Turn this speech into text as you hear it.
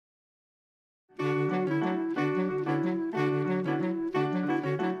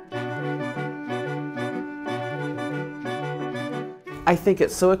I think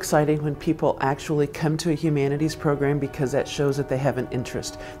it's so exciting when people actually come to a humanities program, because that shows that they have an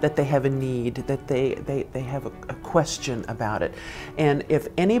interest, that they have a need, that they have a question about it. And if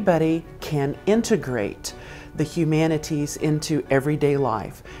anybody can integrate the humanities into everyday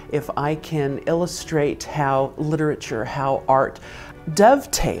life, if I can illustrate how literature, how art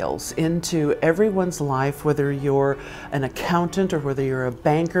dovetails into everyone's life, whether you're an accountant or whether you're a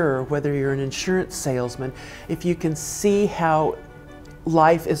banker or whether you're an insurance salesman, if you can see how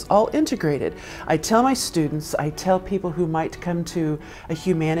life is all integrated. I tell my students, I tell people who might come to a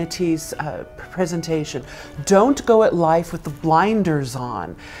humanities presentation, don't go at life with the blinders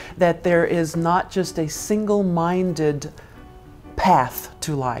on, that there is not just a single-minded path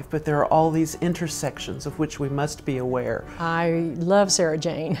to life, but there are all these intersections of which we must be aware. I love Sara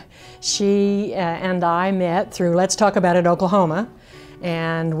Jane. She and I met through Let's Talk About It, Oklahoma,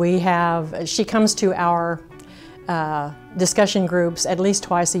 and she comes to our discussion groups at least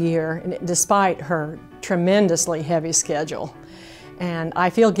twice a year, despite her tremendously heavy schedule. And I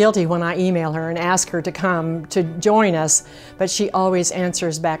feel guilty when I email her and ask her to come to join us, but she always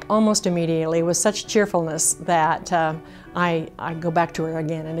answers back almost immediately with such cheerfulness that I go back to her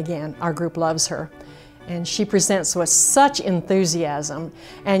again and again. Our group loves her. And she presents with such enthusiasm,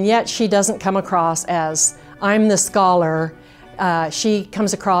 and yet she doesn't come across as, I'm the scholar. She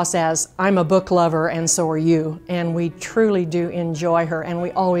comes across as, I'm a book lover and so are you. And we truly do enjoy her, and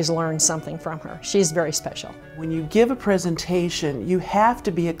we always learn something from her. She's very special. When you give a presentation, you have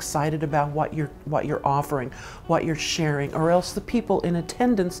to be excited about what you're offering, what you're sharing, or else the people in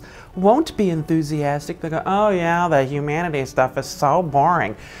attendance won't be enthusiastic. They go, oh yeah, the humanities stuff is so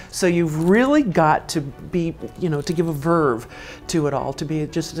boring. So you've really got to be, to give a verve to it all, to be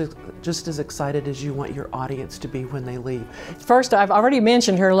just as excited as you want your audience to be when they leave. First, I've already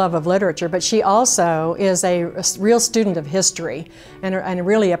mentioned her love of literature, but she also is a real student of history and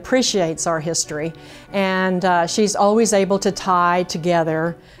really appreciates our history. And she's always able to tie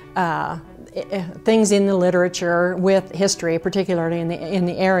together things in the literature with history, particularly in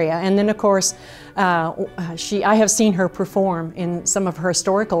the area. And then, of course, I have seen her perform in some of her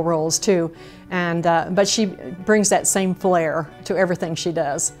historical roles too, but she brings that same flair to everything she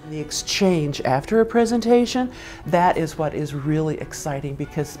does. The exchange after a presentation, that is what is really exciting,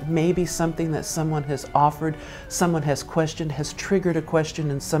 because maybe something that someone has offered, someone has questioned, has triggered a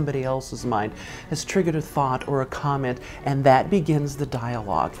question in somebody else's mind, has triggered a thought or a comment, and that begins the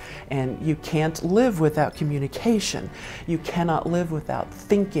dialogue. And you can't live without communication. You cannot live without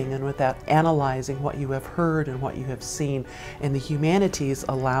thinking and without analyzing what you have heard and what you have seen. And the humanities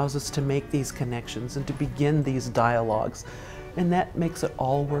allows us to make these connections and to begin these dialogues. And that makes it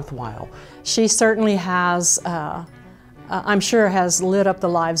all worthwhile. She certainly has, I'm sure, has lit up the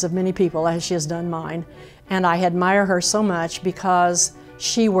lives of many people, as she has done mine. And I admire her so much because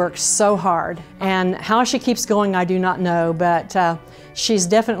she works so hard. And how she keeps going, I do not know, but she's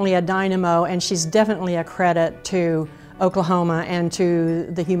definitely a dynamo, and she's definitely a credit to Oklahoma and to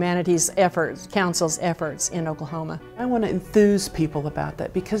the Humanities Council's efforts in Oklahoma. I want to enthuse people about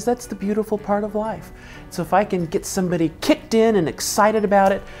that, because that's the beautiful part of life. So if I can get somebody kicked in and excited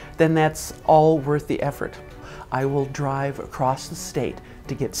about it, then that's all worth the effort. I will drive across the state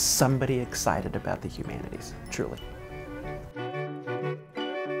to get somebody excited about the humanities, truly.